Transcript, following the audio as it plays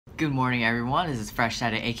Good morning everyone, this is Fresh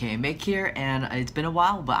Shadow aka Mick here, and it's been a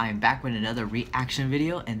while, but I'm back with another reaction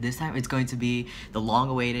video, and this time it's going to be the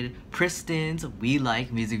long-awaited PRISTIN'S We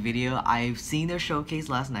Like music video. I've seen their showcase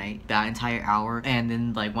last night, that entire hour, and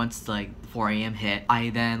then like once like 4 AM hit,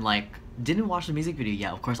 I then didn't watch the music video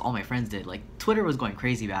yet. Of course all my friends did, like Twitter was going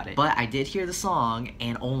crazy about it, but I did hear the song,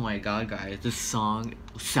 and oh my god guys, this song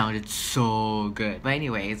sounded so good. But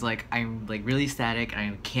anyways, I'm really ecstatic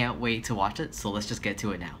and I can't wait to watch it, so let's just get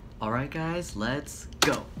to it now. Alright guys, let's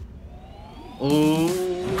go. Oh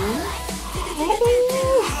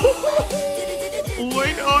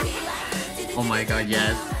my god. Oh my god,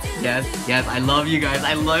 yes. Yes, I love you guys.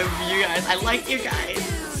 I love you guys. I like you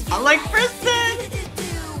guys. I like PRISTIN.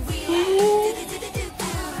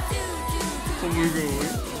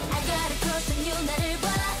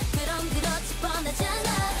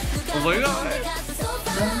 Oh my god. Oh my god.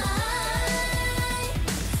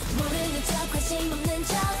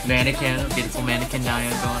 Mannequin, beautiful mannequin Naya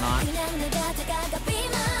going on.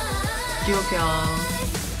 Kyokyo.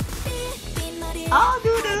 Oh,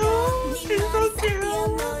 Dudu! She's so cute!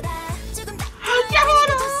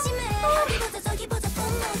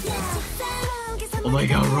 Oh my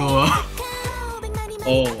god, Roa!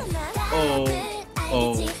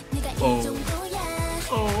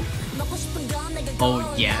 Oh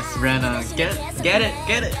yes, Rena, get it!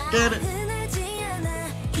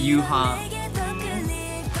 Yuha.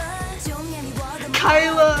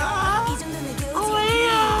 Kyla! Oh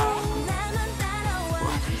yeah!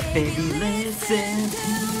 Baby, listen to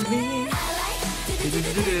me.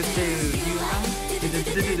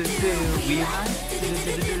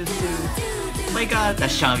 Oh my god,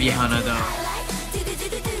 that's Shavi Hana though.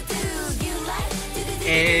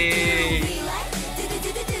 Hey!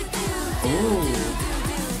 Ooh!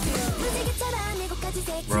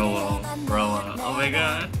 Roa, oh my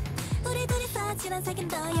god.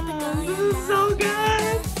 This is so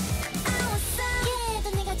good!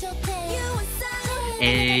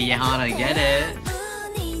 Hey, Yahana, get it!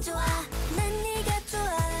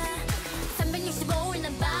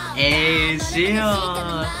 Hey,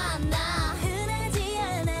 Shion!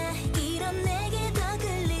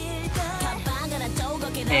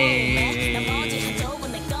 Hey!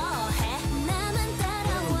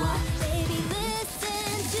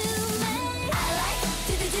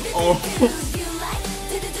 Oh!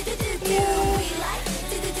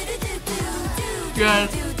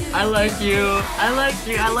 Guys, I like you. I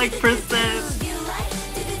like PRISTIN.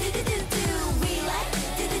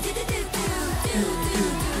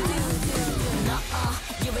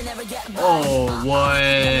 Oh,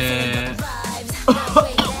 what?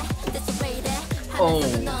 Oh.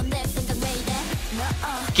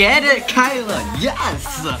 Get it, Kyla. Yes.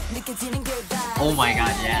 Oh my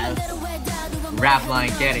god, yes. Rap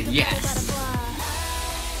line, get it, yes.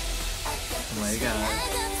 Oh my god.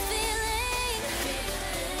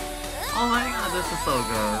 Oh my god, this is so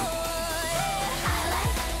good.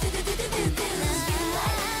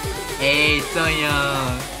 Hey,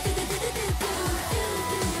 Soyoung.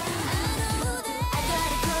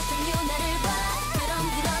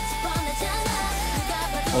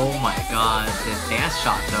 Oh my god, this dance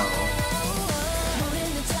shot though.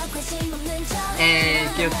 Hey,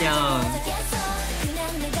 Kyokyo.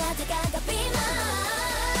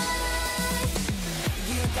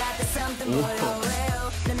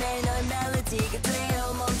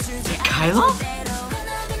 Kyla?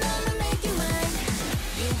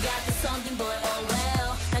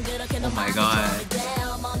 Oh my god.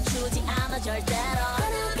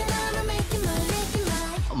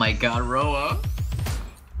 Oh my god, Roa.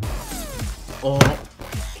 Oh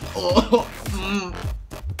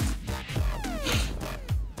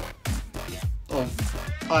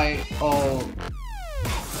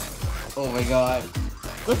my god.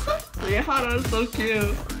 Rihanna is so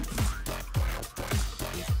cute.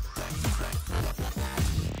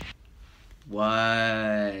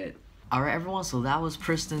 What? Alright everyone, so that was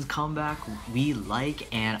PRISTIN'S comeback We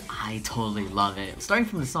Like, and I totally love it. Starting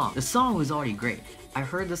from the song. The song was already great. I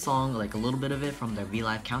heard the song, like a little bit of it from the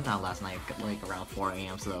V-Live countdown last night, like around 4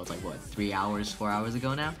 AM, so that was like what, 4 hours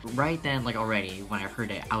ago now? Right then, like already, when I heard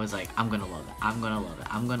it, I was like, I'm gonna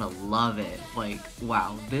love it. Like,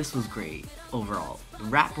 wow, this was great overall. The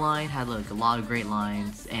rap line had like a lot of great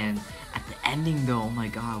lines, and at the ending though, oh my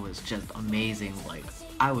god, was just amazing. Like,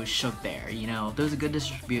 I was shook there, you know. There's a good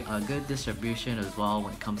distribution as well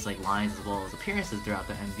when it comes to like lines as well as appearances throughout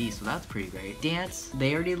the MV, so that's pretty great. Dance,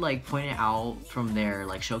 they already like pointed out from their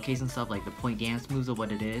like showcase and stuff, like the point dance moves of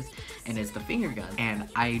what it is, and it's the finger gun. And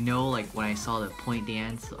I know like when I saw the point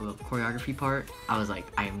dance choreography part, I was like,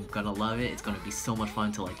 I'm gonna love it. It's gonna be so much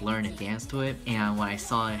fun to like learn and dance to it. And when I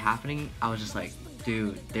saw it happening, I was just like,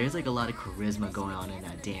 dude, there's like a lot of charisma going on in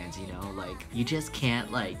that dance, you know. Like you just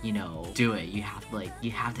can't like, you know, do it. You have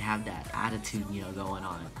to have that attitude, you know, going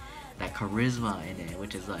on, that charisma in it,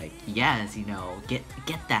 which is like, yes, you know, get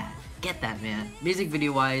that, man. Music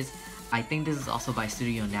video wise, I think this is also by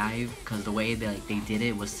Studio Naive, because the way they did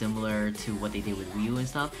it was similar to what they did with Wii U and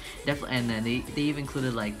stuff. Definitely, and then they even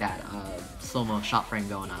included like that slow-mo shot frame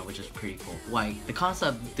going on, which is pretty cool. Like the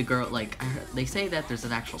concept, the girl, like they say that there's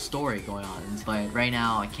an actual story going on, but right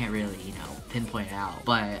now I can't really, you know, pinpoint it out.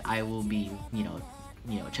 But I will be, you know,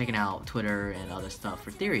 checking out Twitter and other stuff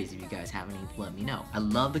for theories. If you guys have any, let me know. I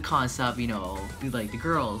love the concept, you know, like the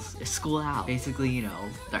girls, it's school out. Basically, you know,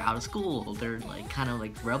 they're out of school. They're like kind of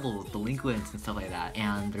like rebels, delinquents and stuff like that.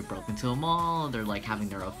 And they're broke into a mall. They're like having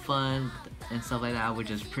their own fun and stuff like that, which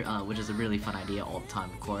is a really fun idea all the time,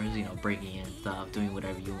 of course. You know, breaking in stuff, doing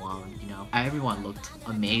whatever you want, you know. Everyone looked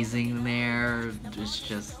amazing there. It's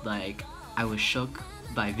just like, I was shook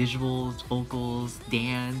by visuals, vocals,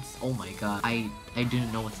 dance. Oh my god, I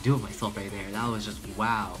didn't know what to do with myself right there. That was just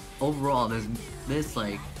wow. Overall, this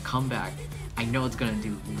like comeback, I know it's gonna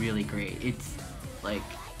do really great. It's like,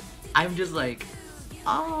 I'm just like,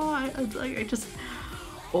 oh, I just,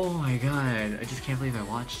 oh my god, I just can't believe I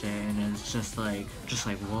watched it, and it's just like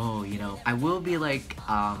whoa, you know. I will be like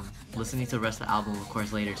listening to the rest of the album, of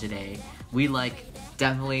course, later today. We like,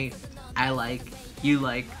 definitely, I like, you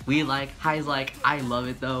like, we like, Highs like, I love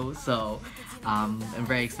it though, so I'm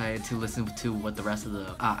very excited to listen to what the rest of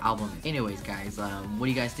the album is. Anyways guys, what do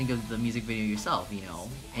you guys think of the music video yourself, you know?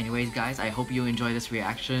 Anyways guys, I hope you enjoy this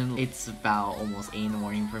reaction. It's about almost 8 in the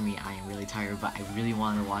morning for me. I am really tired, but I really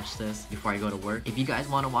want to watch this before I go to work. If you guys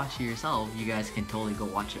want to watch it yourself, you guys can totally go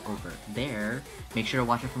watch it over there. Make sure to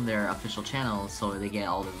watch it from their official channel so they get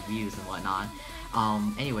all the reviews and whatnot.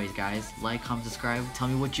 Anyways guys, like, comment, subscribe, tell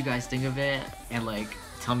me what you guys think of it, and like,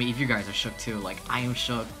 tell me if you guys are shook too. Like, I am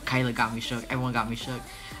shook, Kyla got me shook, everyone got me shook.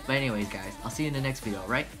 But anyways guys, I'll see you in the next video,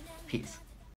 right? Peace.